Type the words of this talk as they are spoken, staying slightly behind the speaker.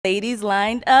Ladies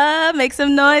lined up. Make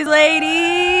some noise, ladies.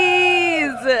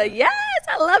 Yes,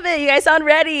 I love it. You guys sound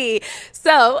ready.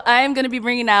 So I'm going to be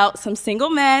bringing out some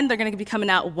single men. They're going to be coming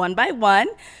out one by one.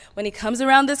 When he comes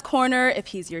around this corner, if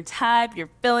he's your type, you're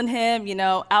feeling him, you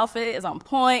know, outfit is on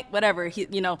point, whatever. He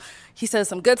says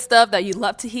some good stuff that you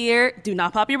love to hear. Do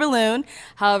not pop your balloon.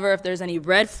 However, if there's any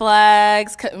red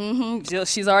flags,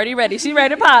 she's already ready. She's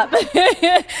ready to pop.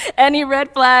 Any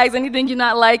red flags, anything you're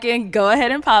not liking, go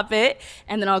ahead and pop it.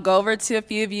 And then I'll go over to a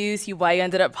few of you, see why you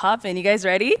ended up popping. You guys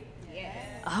ready? Yes.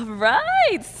 All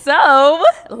right. So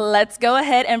let's go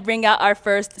ahead and bring out our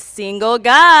first single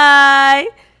guy.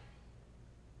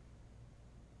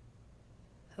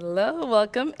 Hello,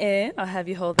 welcome in. I'll have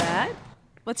you hold that.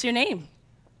 What's your name?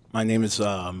 My name is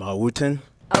Mawutin.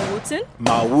 Awutin?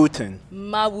 Mawutin.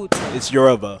 Mawutin. It's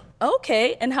Yoruba.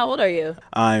 Okay, and how old are you?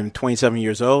 I'm 27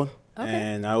 years old, Okay.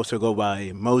 and I also go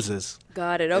by Moses.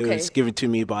 Got it, okay. It was given to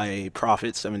me by a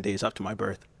prophet 7 days after my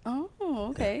birth. Oh,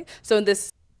 okay. Yeah. So in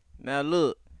this... Now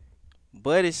look,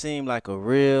 Buddy seemed like a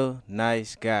real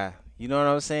nice guy. You know what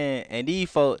I'm saying? And these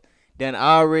folks done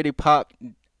already popped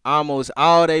almost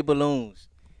all their balloons.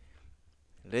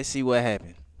 Let's see what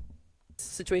happened.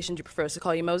 Situation, do you prefer us to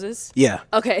call you Moses? Yeah.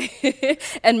 Okay.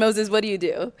 And Moses, what do you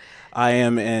do? I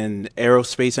am an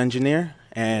aerospace engineer,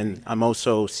 and I'm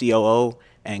also COO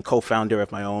and co-founder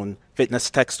of my own fitness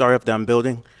tech startup that I'm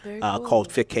building called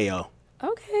FitKO.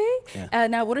 Okay. Yeah.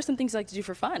 Now, what are some things you like to do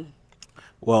for fun?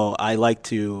 Well, I like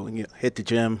to hit the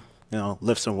gym,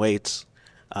 lift some weights.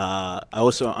 I'm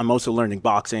also learning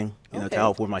boxing, to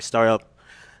help with my startup,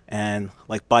 and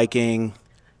like biking.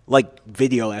 Like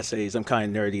video essays. I'm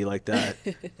kind of nerdy like that,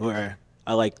 where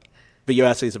I like video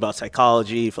essays about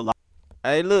psychology, philosophy.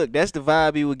 Hey, look, that's the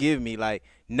vibe he would give me, like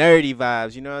nerdy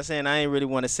vibes. You know what I'm saying? I ain't really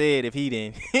want to say it if he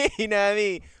didn't. You know what I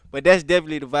mean? But that's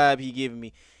definitely the vibe he giving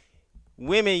me.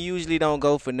 Women usually don't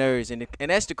go for nerds, and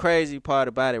that's the crazy part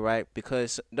about it, right?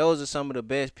 Because those are some of the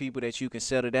best people that you can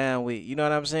settle down with. You know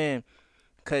what I'm saying?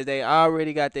 Because they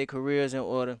already got their careers in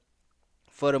order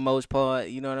for the most part.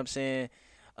 You know what I'm saying?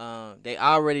 They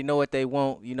already know what they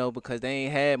want, because they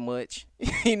ain't had much.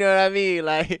 You know what I mean?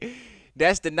 Like,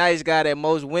 that's the nice guy that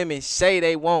most women say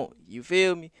they want. You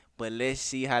feel me? But let's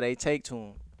see how they take to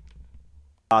him.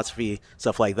 Philosophy,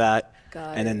 stuff like that.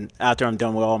 Got and it. then after I'm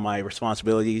done with all my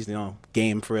responsibilities,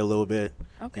 game for a little bit.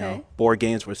 Okay. Board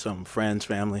games with some friends,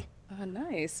 family. Oh,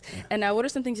 nice. Yeah. And now, what are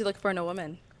some things you look for in a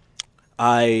woman?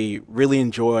 I really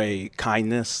enjoy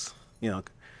kindness.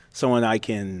 Someone I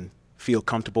can feel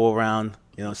comfortable around.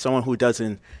 Someone who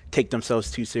doesn't take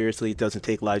themselves too seriously, doesn't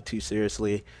take life too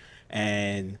seriously,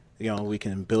 and we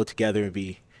can build together and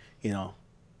be,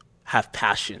 have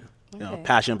passion.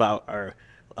 Passion about our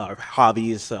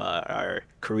hobbies, our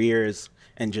careers,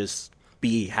 and just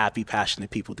be happy,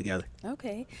 passionate people together.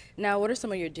 Okay. Now, what are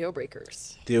some of your deal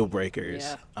breakers? Deal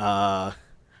breakers. Yeah.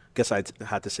 Guess I'd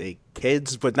have to say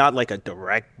kids, but not like a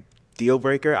direct deal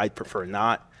breaker. I'd prefer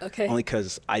not. Okay. Only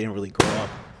because I didn't really grow up.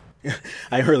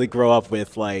 I didn't really grow up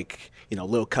with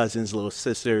little cousins, little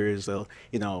sisters,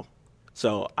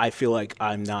 so I feel like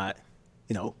I'm not,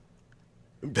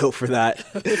 built for that.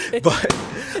 But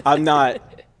I'm not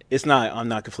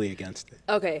completely against it.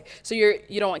 Okay, so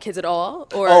you don't want kids at all,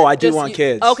 or I do want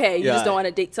kids. Okay, you just don't want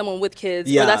to date someone with kids.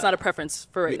 Yeah, or that's not a preference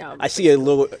for right now. I see it a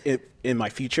little in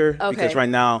my future because right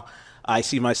now I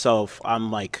see myself. I'm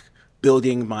like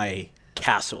building my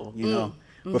castle,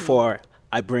 before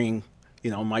I bring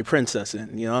my princess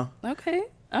in, Okay.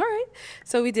 All right.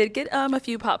 So we did get a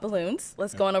few pop balloons.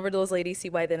 Let's go on over to those ladies, see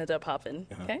why they ended up popping.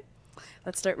 Okay.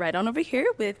 Let's start right on over here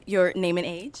with your name and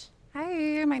age.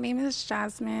 Hi, my name is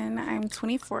Jasmine. I'm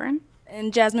 24.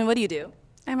 And Jasmine, what do you do?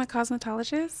 I'm a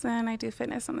cosmetologist, and I do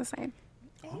fitness on the side.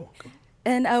 Oh, cool.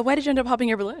 And why did you end up popping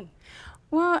your balloon?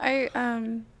 Well,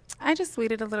 I just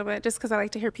waited a little bit just because I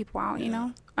like to hear people out,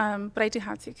 But I do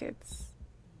have 2 kids.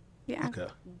 Yeah. Okay.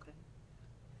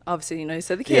 Obviously, you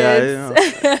said the kids.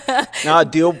 Yeah, not a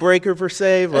deal breaker per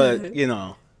se, but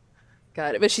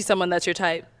Got it. But she's someone that's your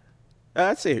type.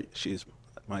 I'd say she's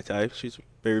my type. She's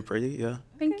very pretty. Yeah.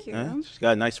 Thank you. Yeah, she's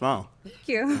got a nice smile. Thank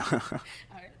you. All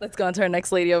right. Let's go on to our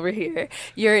next lady over here.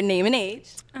 Your name and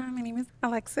age. My name is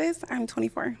Alexis. I'm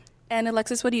 24. And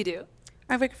Alexis, what do you do?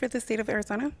 I work for the state of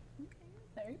Arizona.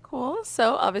 Very cool.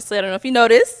 So obviously, I don't know if you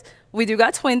noticed, we do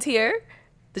got twins here.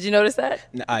 Did you notice that?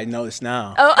 I notice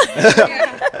now. Oh.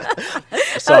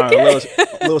 Sorry, Okay.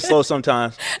 a little slow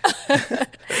sometimes.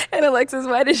 And Alexis,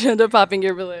 why did you end up popping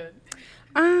your balloon?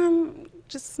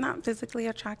 Just not physically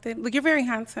attracted. Like, you're very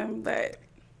handsome, but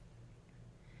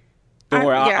Don't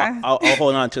worry, yeah. I'll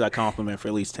hold on to that compliment for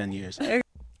at least 10 years.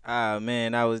 Ah,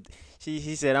 man, I was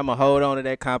He said I'm gonna hold on to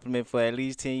that compliment for at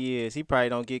least 10 years. He probably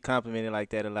don't get complimented like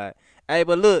that a lot. Hey,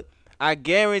 but look, I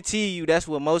guarantee you that's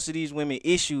what most of these women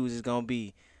issues is gonna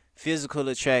be, physical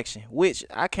attraction. Which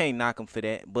I can't knock them for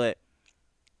that, but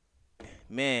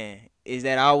man, is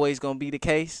that always gonna be the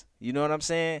case? You know what I'm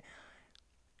saying?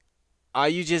 Are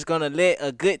you just gonna let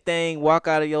a good thing walk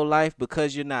out of your life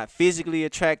because you're not physically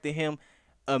attracted to him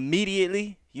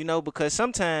immediately? You know, because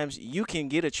sometimes you can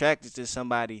get attracted to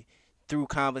somebody through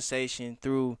conversation,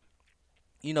 through,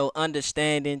 you know,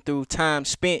 understanding, through time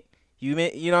spent. You know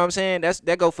what I'm saying?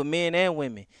 That go for men and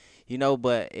women. You know,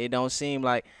 but it don't seem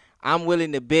like, I'm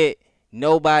willing to bet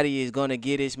nobody is gonna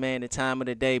get this man the time of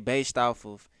the day based off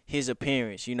of his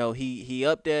appearance. You know, he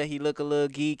up there, he look a little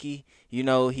geeky. You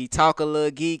know, he talk a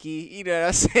little geeky. You know what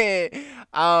I'm saying?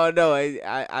 I don't know.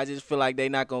 I just feel like they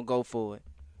not gonna go for it.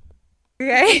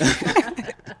 Okay.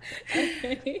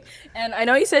 And I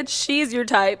know you said she's your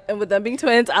type, and with them being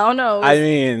twins, I don't know. I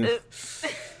mean,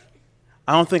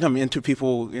 I don't think I'm into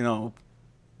people, you know,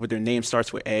 with their name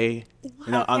starts with A.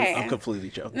 You know, Okay. I'm completely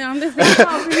joking. No, I'm just saying.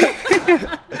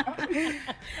 Okay.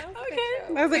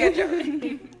 That was a good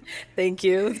joke. Thank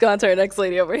you. Let's go on to our next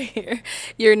lady over here.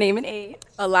 Your name and age.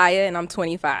 Alaya, and I'm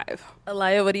 25.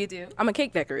 Alaya, what do you do? I'm a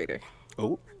cake decorator.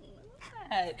 Oh,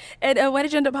 And why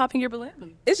did you end up popping your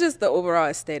balloon? It's just the overall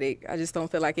aesthetic. I just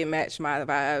don't feel like it matched my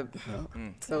vibe.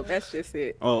 So that's just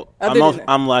it. well, Other than that.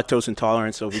 I'm lactose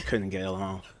intolerant, so we couldn't get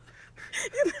along.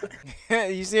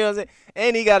 You see what I'm saying?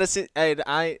 And he gotta sit.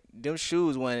 Hey, them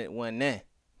shoes wasn't that.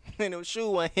 Them shoes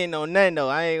wasn't hitting on nothing though.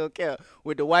 I ain't gonna care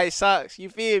with the white socks. You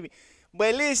feel me?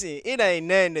 But listen, it ain't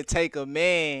nothing to take a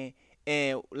man,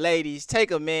 and ladies,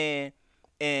 take a man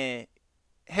and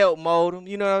help mold him.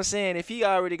 You know what I'm saying? If he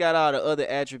already got all the other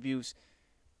attributes,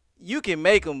 you can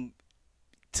make him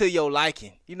to your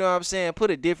liking. You know what I'm saying? Put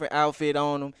a different outfit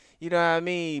on him. You know what I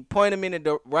mean? Point him in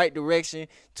the right direction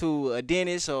to a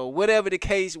dentist or whatever the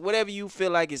case, whatever you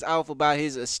feel like is off about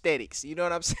his aesthetics. You know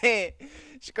what I'm saying?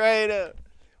 Straight up.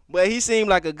 But he seemed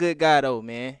like a good guy though,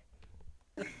 man.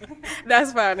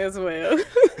 That's fine as well.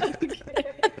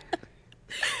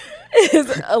 Is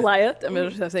Alaya,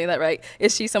 I'm saying that right,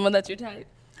 is she someone that's your type?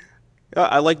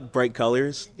 I like bright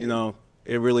colors. You know,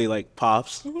 it really like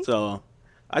pops. So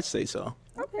I'd say so.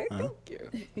 Okay, thank you.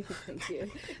 Thank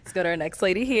you. Let's go to our next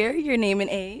lady here. Your name and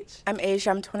age. I'm Asia,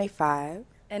 I'm 25.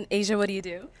 And Asia, what do you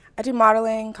do? I do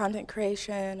modeling, content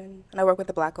creation, and I work with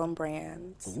the Black-owned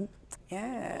brands.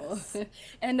 Yes.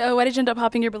 And why did you end up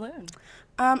popping your balloon?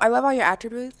 I love all your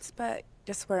attributes, but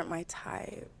just weren't my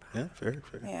type. Yeah, fair.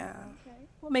 Yeah.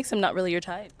 What makes him not really your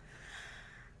type?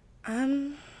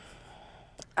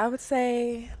 I would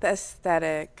say the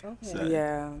aesthetic. Okay.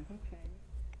 Yeah.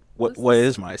 What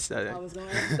is my aesthetic? was going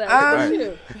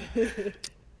to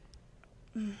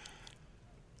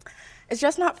It's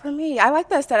just not for me. I like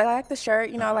the aesthetic. I like the shirt.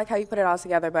 You know, I like how you put it all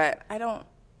together, but I don't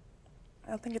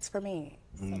think it's for me.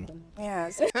 Yeah.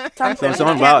 It's something I something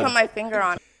can't about it. put my finger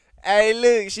on. Hey,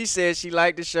 look, she said she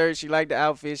liked the shirt, she liked the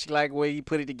outfit, she liked the way he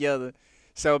put it together.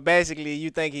 So basically,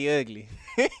 you think he ugly.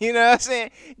 You know what I'm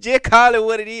saying? Just call it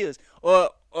what it is.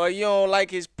 Or you don't like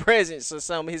his presence or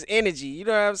something, his energy. You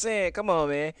know what I'm saying? Come on,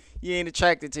 man. You ain't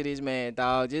attracted to this man,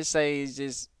 dog. Just say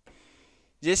it's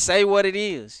just say what it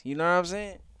is. You know what I'm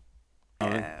saying?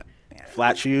 Yeah.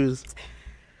 Flat shoes.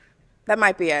 That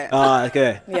might be it.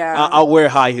 Okay. Yeah. I'll wear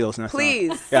high heels next time.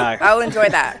 Please. Yeah. I'll enjoy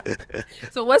that.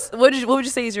 So what would you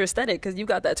say is your aesthetic? Because you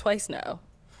got that twice now.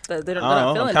 They're not I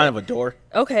don't know. feeling I'm kind it. of a dork.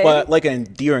 Okay. But like an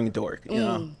endearing dork, you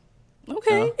know.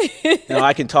 Okay. You know,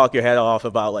 I can talk your head off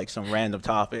about like some random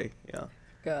topic. You know.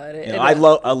 Got it. You know, And,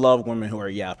 I love women who are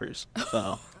yappers.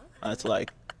 So that's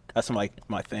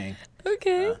my thing.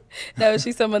 Okay. Now is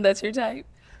she someone that's your type?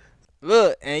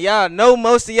 Look, and y'all know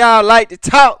most of y'all like to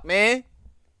talk, man.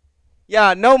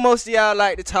 Y'all know most of y'all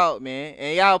like to talk, man.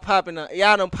 And y'all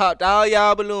done popped all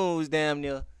y'all balloons damn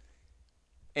near.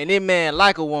 And this man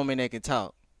like a woman that can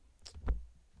talk.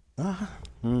 I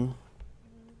don't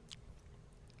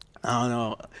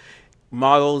know.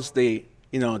 Models, they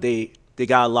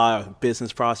got a lot of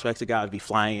business prospects. They got to be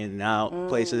flying in and out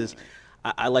places.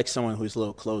 I like someone who's a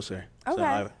little closer. So Okay.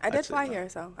 I I'd did say fly that. here,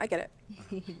 so I get it.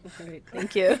 All right.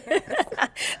 Thank you.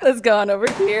 Let's go on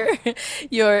over here.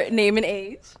 Your name and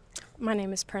age. My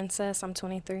name is Princess. I'm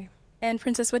 23. And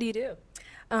Princess, what do you do?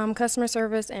 Customer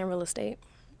service and real estate.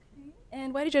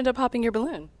 And why did you end up popping your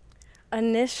balloon?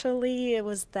 Initially, it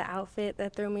was the outfit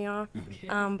that threw me off,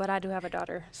 but I do have a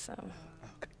daughter, so.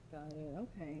 Got it.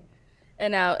 Okay.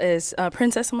 And now is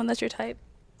Princess someone that's your type?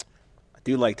 I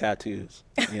do like tattoos.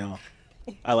 You know,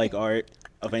 I like art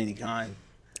of any kind.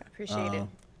 I appreciate it.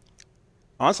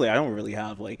 Honestly, I don't really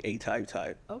have like a type.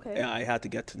 Okay. Yeah, I had to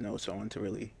get to know someone to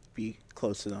really be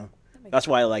close to them. That's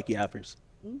why I like yappers.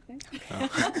 Okay.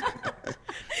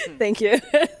 Thank you.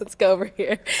 Let's go over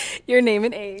here. Your name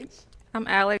and age. I'm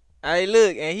Alex. Hey,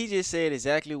 look, and he just said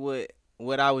exactly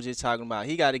what I was just talking about.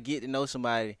 He got to get to know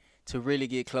somebody to really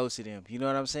get close to them. You know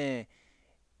what I'm saying?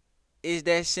 It's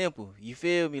that simple. You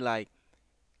feel me? Like,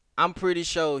 I'm pretty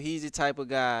sure he's the type of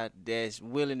guy that's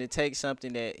willing to take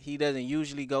something that he doesn't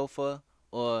usually go for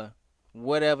or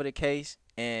whatever the case,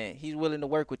 and he's willing to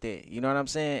work with that. You know what I'm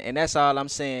saying? And that's all I'm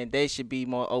saying. They should be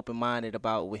more open-minded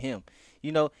about with him.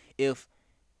 You know, if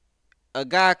a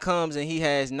guy comes and he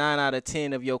has 9 out of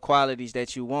 10 of your qualities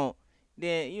that you want,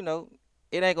 then, you know,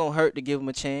 it ain't gonna hurt to give him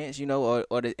a chance, you know,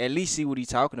 or to at least see what he's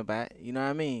talking about. You know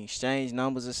what I mean? Exchange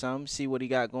numbers or something, see what he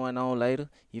got going on later.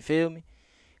 You feel me?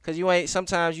 Cause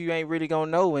sometimes you ain't really gonna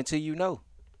know until you know.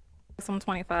 I'm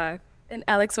 25. And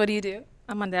Alex, what do you do?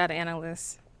 I'm a data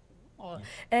analyst.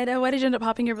 And why did you end up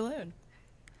popping your balloon?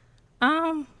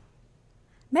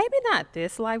 Maybe not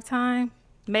this lifetime.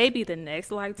 Maybe the next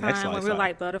lifetime, when we're lifetime.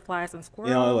 like butterflies and squirrels.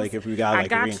 You know, like if we got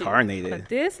like you. reincarnated. But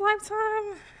this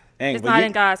lifetime, Dang, it's but not you-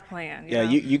 in God's plan. Yeah, know?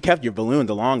 you kept your balloon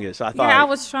the longest. I thought. Yeah, I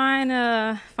was trying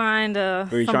to find some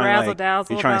Were you trying to, razzle like,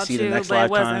 dazzle you trying to about see the you, next but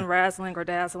it lifetime? wasn't razzling or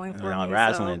dazzling for me.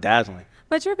 razzling so. and dazzling.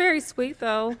 But you're very sweet,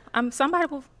 though. Somebody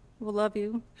will love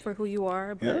you for who you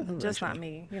are, but Yeah, just not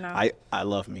me. You know, I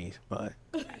love me, but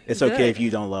it's Good. okay if you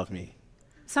don't love me.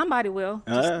 somebody will,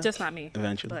 just not me.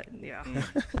 Eventually. But yeah,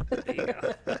 there you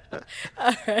go.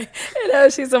 All right.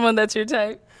 And she's someone that's your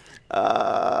type.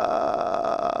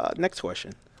 Next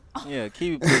question. Yeah,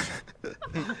 keep it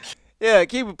pushing. Yeah,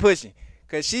 keep it pushing.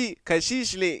 Cause she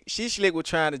slick. She slick with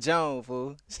trying to Joan,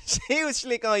 fool. She was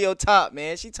slick on your top,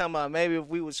 man. She talking about maybe if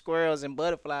we were squirrels and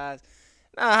butterflies.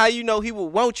 Nah, how you know he would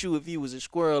want you if he was a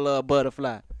squirrel or a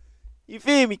butterfly? You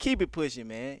feel me? Keep it pushing,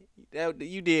 man.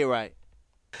 You did right.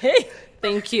 Hey,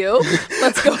 thank you.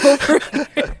 Let's go over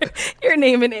your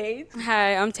name and age.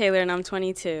 Hi, I'm Taylor and I'm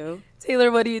 22.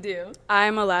 Taylor, what do you do?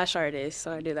 I'm a lash artist,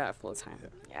 so I do that full time.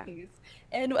 Yeah.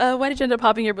 And why did you end up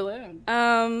popping your balloon?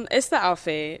 It's the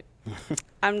outfit.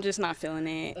 I'm just not feeling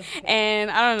it.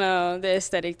 And I don't know, the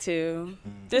aesthetic too.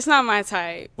 Just not my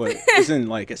type. What isn't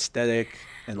like aesthetic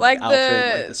and Like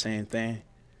outfit like the same thing?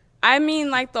 I mean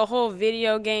like the whole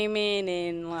video gaming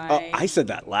and like Oh, I said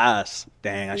that last.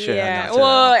 Dang, I should have yeah. not said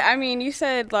Well, that. I mean you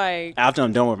said like After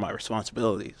I'm done with my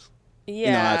responsibilities.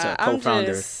 yeah, as a I'm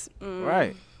co-founder. just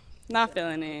Right. not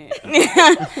feeling it.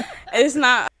 It's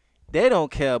not They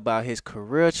don't care about his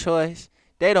career choice.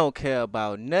 They don't care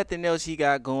about nothing else he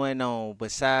got going on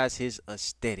besides his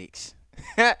aesthetics.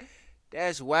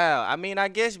 That's wild. I mean, I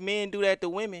guess men do that to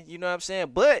women, you know what I'm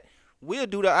saying? But we'll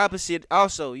do the opposite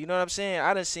also, you know what I'm saying?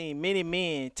 I done seen many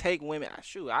men take women.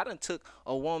 Shoot, I done took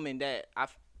a woman that I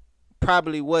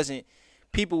probably wasn't,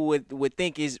 people would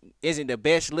think isn't the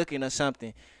best looking or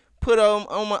something. Put her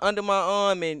under my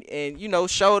arm and you know,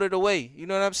 shouldered away. You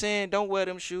know what I'm saying? Don't wear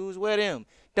them shoes. Wear them.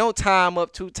 Don't tie them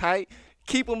up too tight.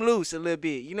 Keep them loose a little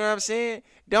bit. You know what I'm saying?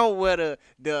 Don't wear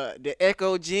the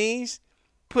Echo jeans.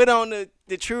 Put on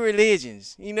the True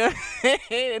Religions. You know,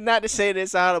 not to say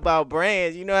that's all about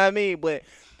brands. You know what I mean? But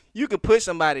you can put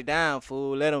somebody down,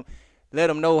 fool. Let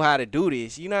them know how to do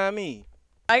this. You know what I mean?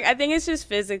 I think it's just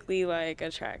physically like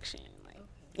attraction. Like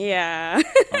yeah.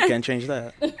 I can't change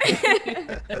that.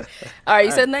 All right,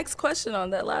 you said next question on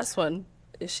that last one.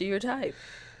 Is she your type?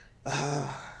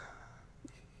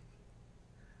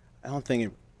 I don't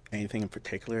think anything in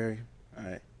particular.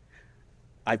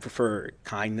 I prefer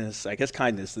kindness. I guess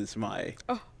kindness is my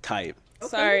type.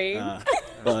 Sorry.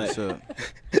 But So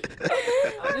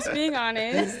I'm just being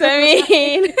honest. I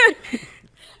mean,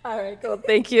 All right, cool.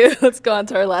 Thank you. Let's go on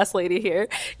to our last lady here.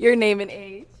 Your name and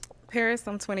age. Paris,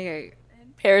 I'm 28.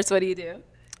 Paris, what do you do?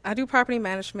 I do property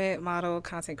management, model,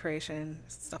 content creation,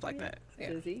 stuff like that. Yeah.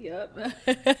 Busy, yep.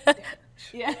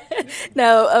 Yeah.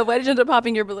 Now, why did you end up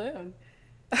popping your balloon?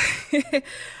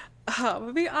 I'm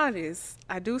gonna be honest.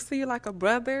 I do see you like a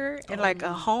brother and like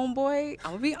a homeboy.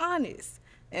 I'm gonna be honest.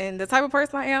 And the type of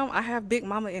person I am, I have big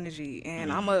mama energy,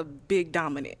 and I'm a big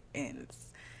dominant. And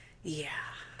yeah.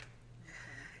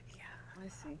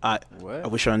 I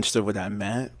wish I understood what that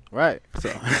meant. right.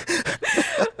 So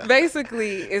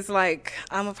Basically, it's like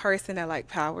I'm a person that like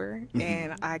power,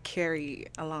 and I carry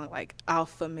along like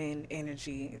alpha men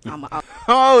energy. I'm a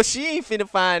Oh, she ain't finna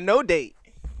find no date.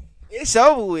 It's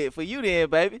over with for you then,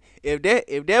 baby. If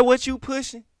that what you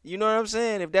pushing, you know what I'm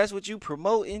saying? If that's what you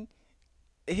promoting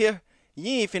here, you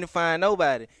ain't finna find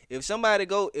nobody. If somebody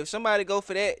go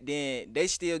for that, then they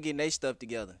still getting their stuff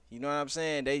together. You know what I'm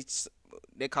saying?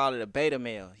 They they call it a beta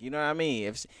male. You know what I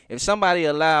mean? If somebody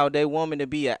allowed their woman to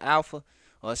be an alpha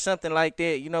or something like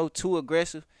that, you know, too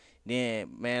aggressive, then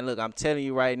man, look, I'm telling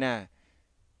you right now,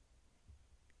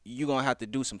 you gonna have to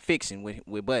do some fixing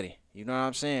with Buddy. You know what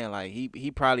I'm saying? Like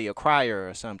he probably a crier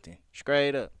or something.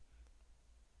 Straight up.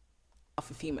 Off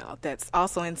a female that's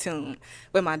also in tune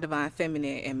with my divine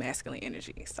feminine and masculine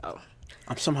energy. So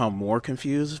I'm somehow more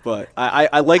confused, but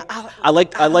I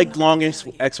like long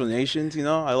explanations. You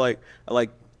know, I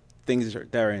like things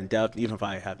that are in depth, even if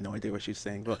I have no idea what she's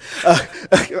saying. But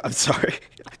I'm sorry.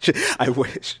 I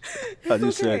wish.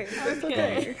 Understood. It's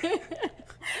okay.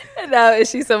 And now, is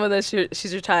she someone that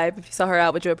she's your type? If you saw her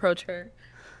out, would you approach her?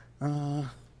 I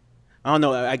don't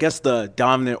know. I guess the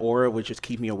dominant aura would just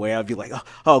keep me away. I'd be like,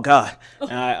 oh God,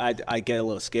 and I get a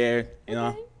little scared, you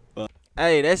know. But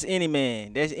Hey, that's any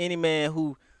man. That's any man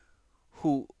who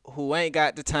ain't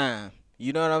got the time.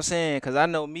 You know what I'm saying? Because I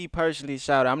know me personally,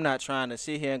 shout out, I'm not trying to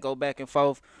sit here and go back and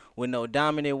forth with no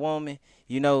dominant woman.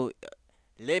 You know,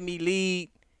 let me lead.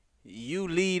 You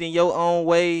lead in your own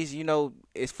ways, you know,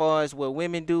 as far as what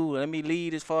women do. Let me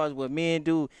lead as far as what men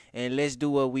do, and let's do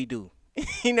what we do.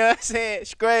 You know what I'm saying?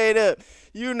 Straight up.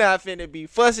 You not finna be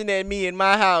fussing at me in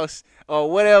my house or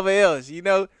whatever else, you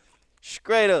know?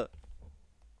 Straight up.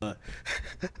 All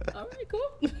right,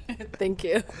 cool. Thank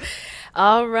you.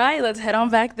 All right, let's head on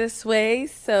back this way.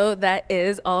 So that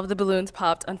is all of the balloons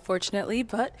popped, unfortunately,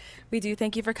 but we do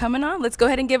thank you for coming on. Let's go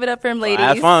ahead and give it up for him, ladies.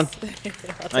 have fun.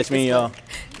 Nice meeting y'all.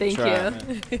 Thank Try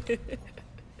you.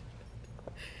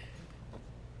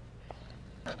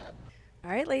 All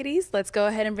right, ladies, let's go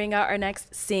ahead and bring out our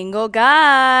next single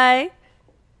guy.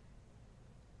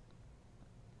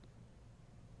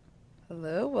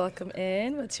 Hello, welcome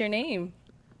in. What's your name?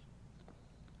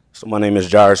 So my name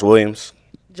is Jairus Williams.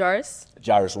 Jairus?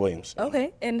 Jairus Williams.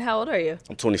 Okay, and how old are you?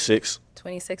 I'm 26.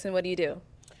 26, and what do you do?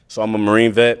 So I'm a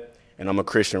Marine vet, and I'm a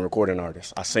Christian recording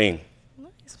artist. I sing.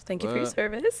 Nice. Thank you for your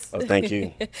service. Oh, thank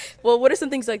you. Well, what are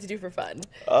some things you like to do for fun?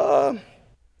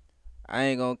 I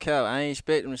ain't gonna count. I ain't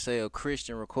expecting to say a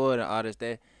Christian recording artist.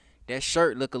 That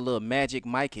shirt look a little Magic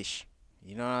Mike-ish.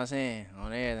 You know what I'm saying?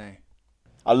 On everything.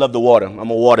 I love the water. I'm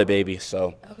a water baby,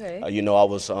 so Okay. you know,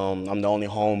 I'm the only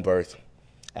home birth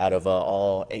out of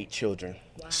all 8 children.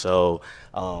 Wow. So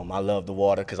I love the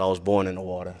water because I was born in the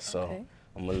water. So Okay.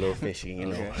 I'm a little fishy, you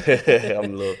know.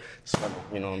 I'm a little swimmer,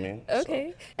 you know what I mean?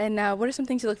 Okay. And what are some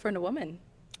things you look for in a woman?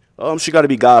 She got to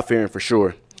be God-fearing for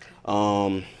sure,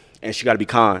 and she got to be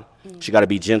kind. She got to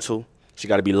be gentle. She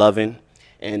got to be loving,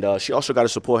 and she also got to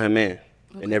support her man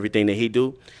in everything that he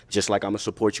do, just like I'm gonna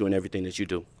support you in everything that you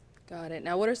do. Got it.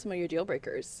 Now, what are some of your deal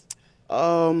breakers?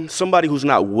 Somebody who's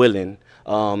not willing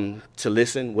to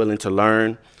listen, willing to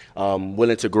learn,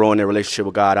 willing to grow in their relationship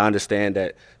with God. I understand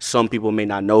that some people may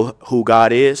not know who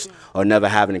God is or never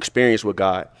have an experience with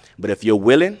God, but if you're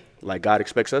willing, like God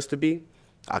expects us to be,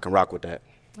 I can rock with that.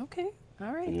 Okay.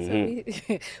 All right.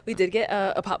 So we did get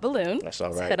a pop balloon. That's all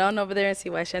Let's right. head on over there and see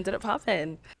why she ended up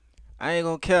popping. I ain't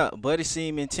gonna count. Buddy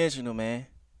seemed intentional, man.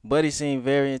 Buddy seemed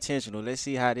very intentional. Let's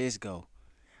see how this go.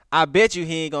 I bet you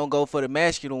he ain't gonna go for the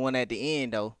masculine one at the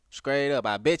end, though. Straight up.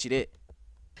 I bet you that.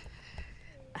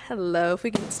 Hello. If we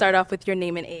can start off with your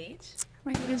name and age.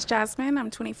 My name is Jasmine.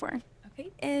 I'm 24. Okay.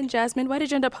 And Jasmine, why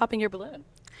did you end up popping your balloon?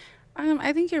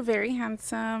 I think you're very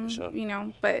handsome, Sure. you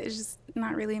know, but it's just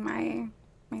not really my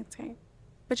type.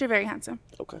 But you're very handsome.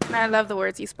 Okay. And I love the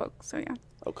words you spoke, so yeah.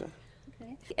 Okay.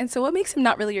 Okay. And so what makes him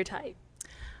not really your type?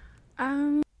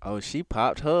 Oh, she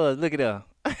popped hers. Look at her.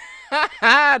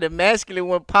 The masculine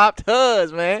one popped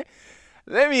hers, man.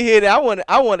 Let me hear that.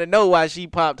 I want to know why she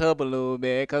popped her balloon,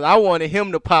 man, because I wanted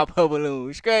him to pop her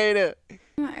balloon. Straight up.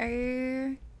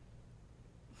 I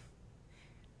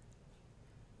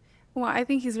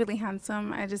think he's really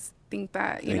handsome. I just think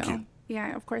that, you Thank know. you.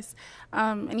 Yeah, of course.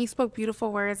 And he spoke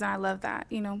beautiful words, and I love that,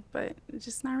 you know, but it's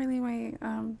just not really my,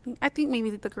 I think maybe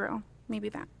the girl, maybe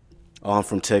that. Oh, I'm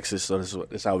from Texas, so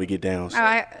that's how we get down.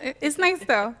 So. It's nice,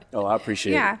 though. Oh, I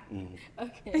appreciate Yeah. it.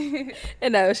 Okay.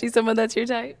 And is she someone that's your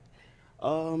type?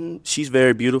 She's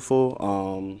very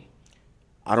beautiful.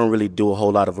 I don't really do a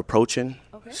whole lot of approaching.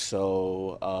 Okay.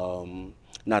 So,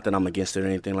 not that I'm against it or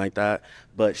anything like that,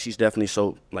 but she's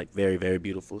definitely very, very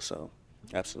beautiful. So,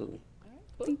 absolutely. All right,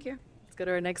 cool. Thank you. Let's go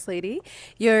to our next lady.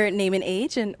 Your name and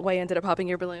age and why you ended up popping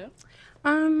your balloon.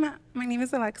 My name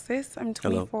is Alexis. I'm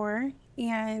 24. Hello.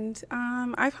 And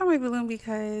I popped my balloon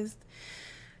because,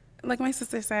 like my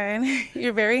sister said,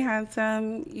 you're very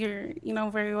handsome. You're, you know,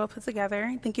 very well put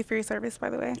together. Thank you for your service, by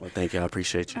the way. Well, thank you. I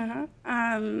appreciate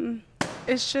you.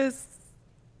 It's just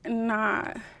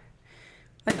not,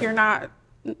 like, you're not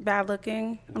bad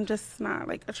looking. I'm just not,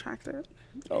 like, attractive.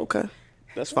 Okay.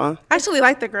 That's fine. I actually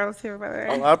like the girls here, by the way.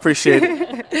 Oh, I appreciate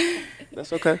it.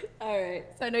 That's okay. All right.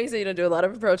 So I know you said you don't do a lot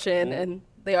of approaching, and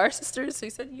they are sisters. So you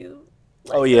said you.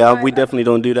 Oh yeah, we definitely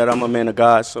don't do that. I'm a man of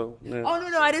God, so. Yeah. Oh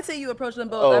no, I didn't say you approach them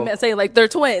both. Oh. I meant saying like they're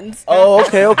twins. Oh,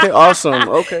 okay, awesome,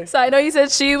 okay. So I know you said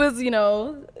she was,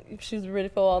 she was ready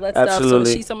for all that stuff. Absolutely.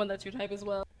 So she's someone that's your type as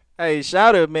well. Hey,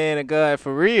 shout out, man of God,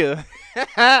 for real.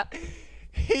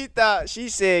 He thought, she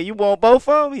said, you want both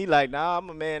of them? He like, nah, I'm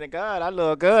a man of God. I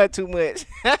love God too much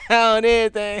on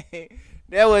everything.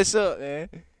 That what's up, man.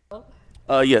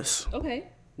 Yes. Okay.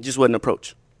 Just wasn't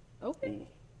approach. Okay.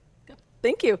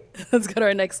 Thank you. Let's go to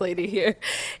our next lady here.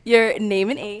 Your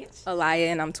name and age. Alaya,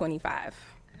 and I'm 25.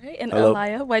 All right. And Hello.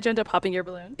 Alaya, why'd you end up popping your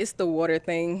balloon? It's the water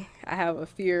thing. I have a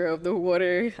fear of the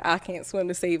water. I can't swim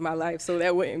to save my life, so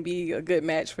that wouldn't be a good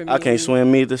match for me. I can't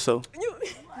swim either, so.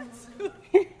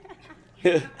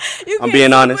 You I'm can't being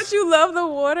swim, honest. But you love the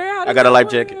water. How I does got a that life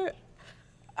work? jacket.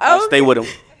 I stay with him.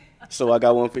 So I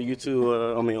got one for you too.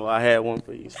 I had one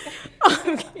for you.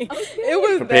 Okay. It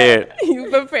was Prepared. that. You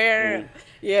prepared.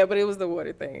 Yeah, but it was the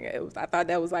water thing. I thought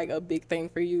that was like a big thing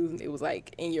for you. It was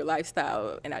like in your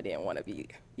lifestyle, and I didn't want to be,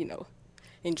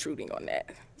 intruding on that.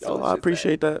 So it's I just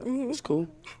appreciate that. Mhm. It's cool.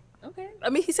 Okay. I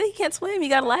mean, he said he can't swim. He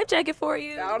got a life jacket for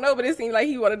you. I don't know, but it seemed like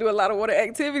he want to do a lot of water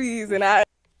activities, and I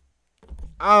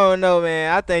don't know,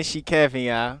 man. I think she capping,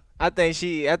 y'all. I think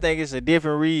it's a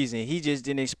different reason. He just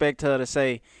didn't expect her to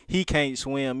say he can't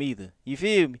swim either. You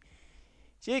feel me?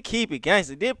 Just keep it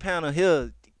gangster. This panel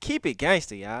here, keep it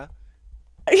gangster, y'all.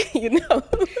 I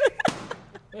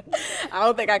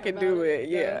don't think I can do it.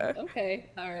 Yeah. Okay.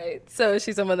 All right. So is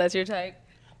she someone that's your type?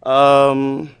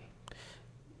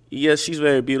 Yes, she's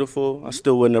very beautiful. I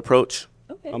still wouldn't approach.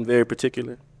 Okay. I'm very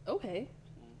particular. Okay.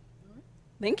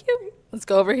 Thank you. Let's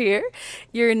go over here.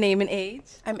 Your name and age.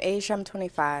 I'm Asia. I'm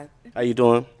 25. How you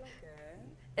doing?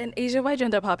 And Asia, why'd you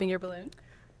end up popping your balloon?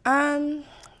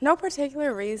 No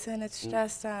particular reason. It's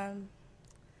just feel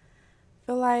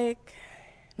like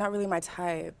not really my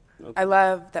type. Okay. I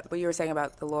love that what you were saying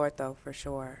about the Lord, though, for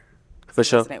sure. For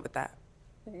sure. Resonate with that.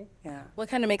 Okay. Yeah. What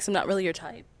kind of makes him not really your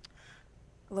type?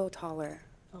 A little taller.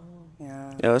 Oh.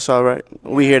 Yeah. Yeah, it's all right.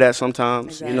 We hear that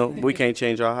sometimes. Exactly. We can't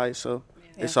change our height, so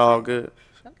it's all good.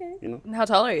 Okay. You And how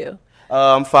tall are you?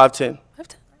 I'm 5'10".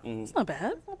 5'10". It's not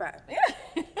bad. Not bad.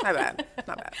 Yeah. Not bad.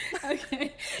 Not bad.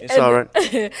 Okay. It's all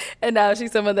right. And now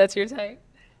she's someone that's your type?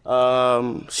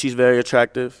 She's very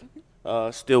attractive.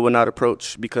 Still would not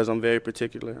approach because I'm very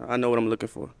particular. I know what I'm looking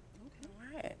for.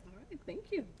 All right.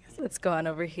 Thank you. Let's go on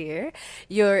over here.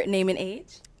 Your name and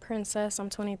age? Princess, I'm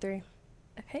 23.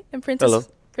 Okay. And Princess, Hello.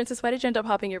 Princess, why did you end up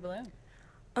popping your balloon?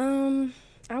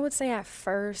 I would say at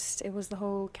first it was the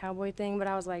whole cowboy thing, but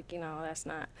I was like, that's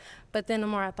not. But then the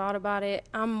more I thought about it,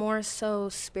 I'm more so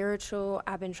spiritual.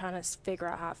 I've been trying to figure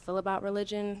out how I feel about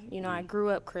religion. I grew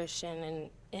up Christian and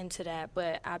into that,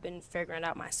 but I've been figuring it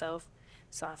out myself.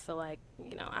 So I feel like,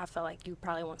 I feel like you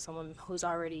probably want someone who's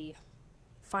already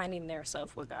finding their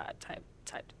self with God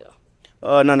type deal.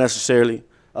 Not necessarily.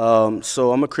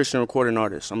 So I'm a Christian recording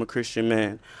artist. I'm a Christian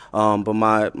man. But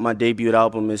my debut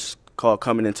album is called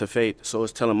Coming Into Faith. So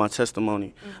it's telling my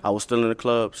testimony. Mm-hmm. I was still in the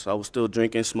clubs. I was still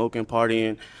drinking, smoking,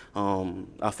 partying.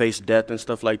 I faced death and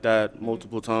stuff like that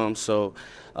multiple times. So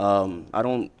I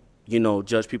don't,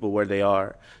 judge people where they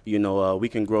are. We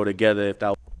can grow together if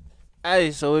that.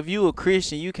 Hey, so if you a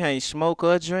Christian, you can't smoke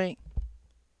or drink?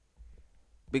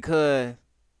 Because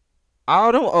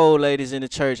all them old ladies in the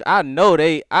church, I know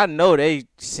they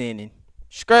sinning.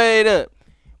 Straight up.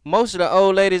 Most of the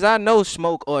old ladies I know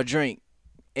smoke or drink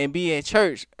and be in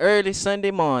church early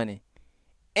Sunday morning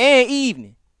and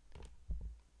evening.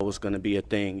 It was going to be a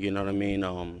thing, you know what I mean?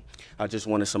 I just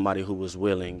wanted somebody who was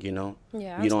willing,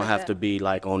 Yeah, you don't have to be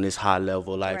like on this high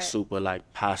level, like Right. super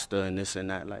like pastor and this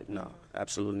and that. Like, no,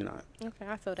 absolutely not. Okay,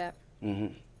 I feel that. Hmm.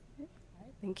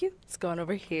 Thank you. Let's go on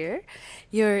over here.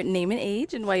 Your name and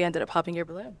age and why you ended up popping your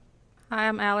balloon. Hi,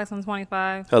 I'm Alex. I'm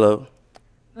 25. Hello.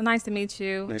 Nice to meet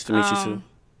you. Nice to meet you too.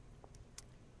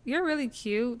 You're really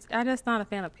cute. I'm just not a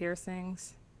fan of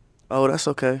piercings. Oh, that's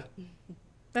okay.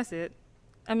 That's it.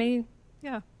 I mean,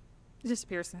 yeah, it's just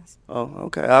piercings. Oh,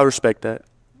 okay. I respect that.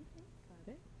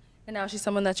 And now she's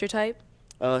someone that's your type?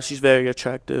 She's very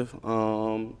attractive.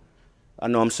 I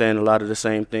know I'm saying a lot of the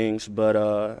same things, but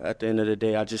at the end of the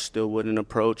day, I just still wouldn't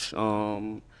approach.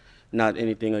 Not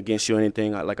anything against you or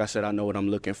anything. Like I said, I know what I'm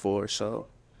looking for. So,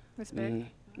 Respect.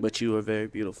 But you are very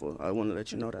beautiful. I want to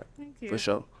let you know that. Thank you. For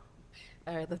sure.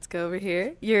 All right, let's go over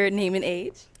here. Your name and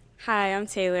age? Hi, I'm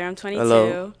Taylor. I'm 22.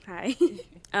 Hello. Hi.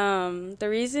 The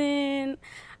reason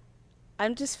I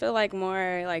just feel like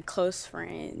more like close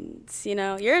friends.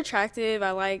 You're attractive.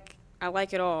 I like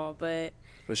it all, but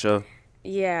For sure.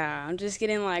 Yeah, I'm just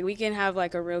getting like we can have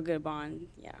like a real good bond.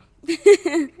 Yeah.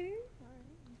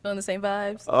 Feeling the same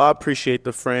vibes? I appreciate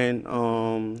the friend,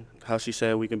 how she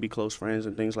said we can be close friends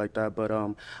and things like that. But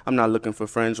I'm not looking for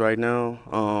friends right now.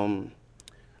 I'm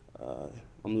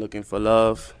looking for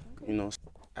love. You know.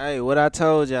 Hey, what I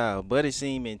told y'all, Buddy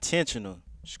seemed intentional.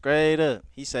 Straight up.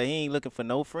 He said he ain't looking for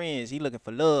no friends. He looking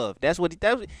for love. That's what he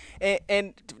that was,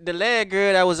 and the last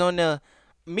girl that was on there,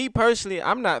 me personally,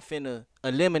 I'm not finna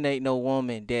eliminate no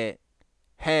woman that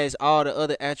has all the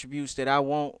other attributes that I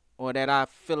want or that I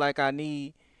feel like I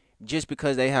need just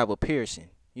because they have a piercing.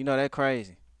 You know, that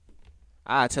crazy.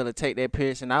 I tell her take that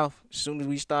piercing off as soon as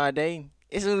we start dating.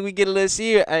 As soon as we get a little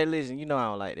serious, hey, listen, you know I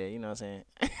don't like that. You know what I'm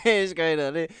saying? It's great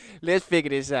up. Let's figure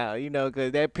this out, you know,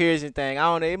 because that piercing thing, I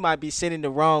don't know, it might be sending the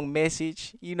wrong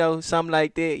message, you know, something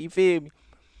like that. You feel me?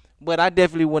 But I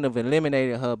definitely wouldn't have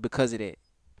eliminated her because of that.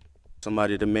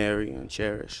 Somebody to marry and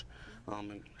cherish,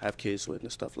 and have kids with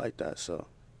and stuff like that. So.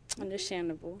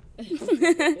 Understandable.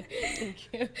 Thank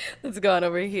you. Let's go on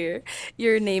over here.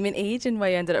 Your name and age and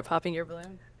why you ended up popping your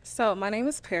balloon. So my name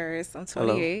is Paris. I'm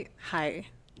 28. Hello. Hi.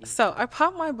 So I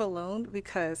popped my balloon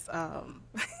because I'm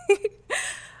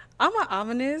an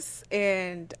ominous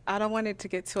and I don't want it to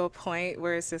get to a point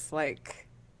where it's just like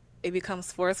it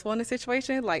becomes forceful in a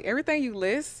situation. Like everything you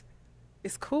list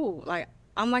is cool. Like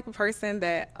I'm like a person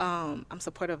that I'm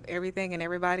supportive of everything and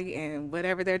everybody and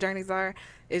whatever their journeys are.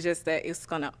 It's just that it's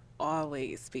gonna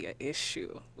always be an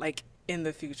issue. Like in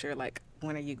the future, like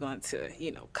when are you going to,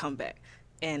 you know, come back?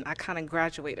 And I kind of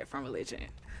graduated from religion.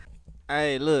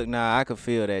 Hey, look, nah, I could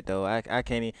feel that though. I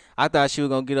can't even, I thought she was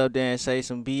gonna get up there and say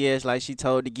some BS like she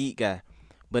told the geek guy.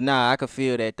 But nah, I could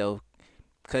feel that though.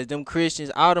 Cause them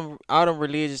Christians, all them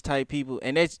religious type people,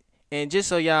 and just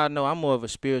so y'all know, I'm more of a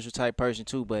spiritual type person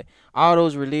too, but all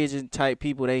those religious type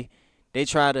people, they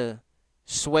try to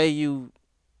sway you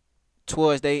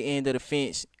towards their end of the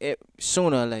fence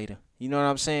sooner or later. You know what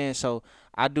I'm saying? So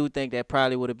I do think that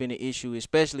probably would have been an issue,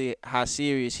 especially how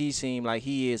serious he seemed like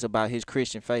he is about his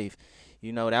Christian faith.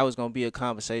 You know, that was going to be a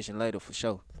conversation later for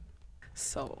sure.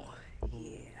 So,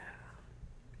 yeah.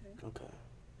 Okay.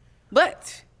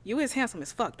 But you is handsome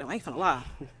as fuck, though. I ain't finna lie.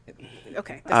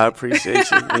 Okay. I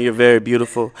appreciate you. And you're very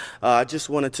beautiful. I just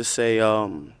wanted to say,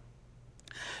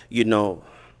 you know,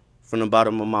 from the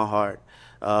bottom of my heart,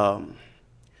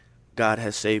 God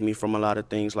has saved me from a lot of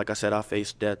things. Like I said, I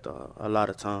faced death a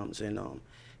lot of times, and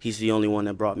he's the only one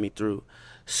that brought me through.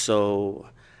 So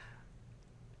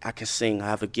I can sing. I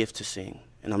have a gift to sing,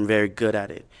 and I'm very good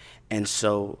at it. And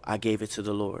so I gave it to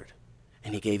the Lord,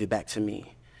 and he gave it back to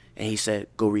me. And he said,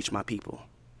 go reach my people.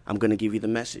 I'm going to give you the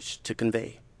message to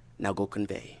convey. Now go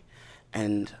convey.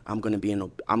 And I'm going to be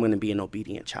an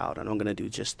obedient child, and I'm going to do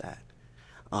just that.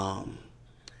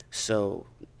 So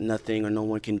nothing or no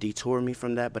one can detour me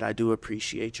from that, but I do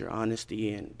appreciate your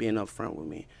honesty and being upfront with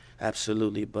me.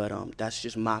 Absolutely. But that's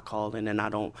just my calling, and I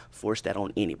don't force that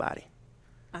on anybody.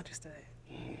 Understood.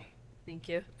 Thank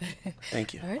you.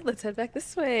 Thank you. All right, let's head back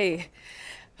this way.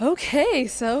 Okay,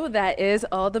 so that is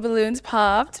all the balloons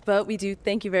popped, but we do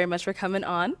thank you very much for coming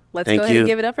on. Let's go ahead and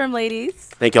give it up for them, ladies.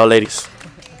 Thank y'all, ladies.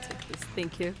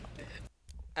 Thank you.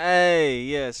 Hey,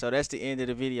 yeah, so that's the end of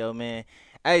the video, man.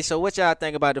 Hey, so what y'all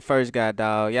think about the first guy,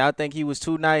 dog? Y'all think he was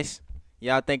too nice?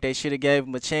 Y'all think they should have gave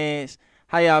him a chance?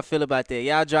 How y'all feel about that?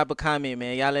 Y'all drop a comment,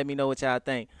 man. Y'all let me know what y'all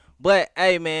think. But,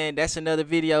 hey, man, that's another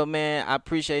video, man. I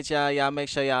appreciate y'all. Y'all make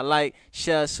sure y'all like,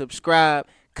 share, subscribe,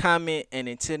 comment, and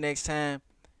until next time,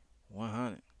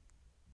 100.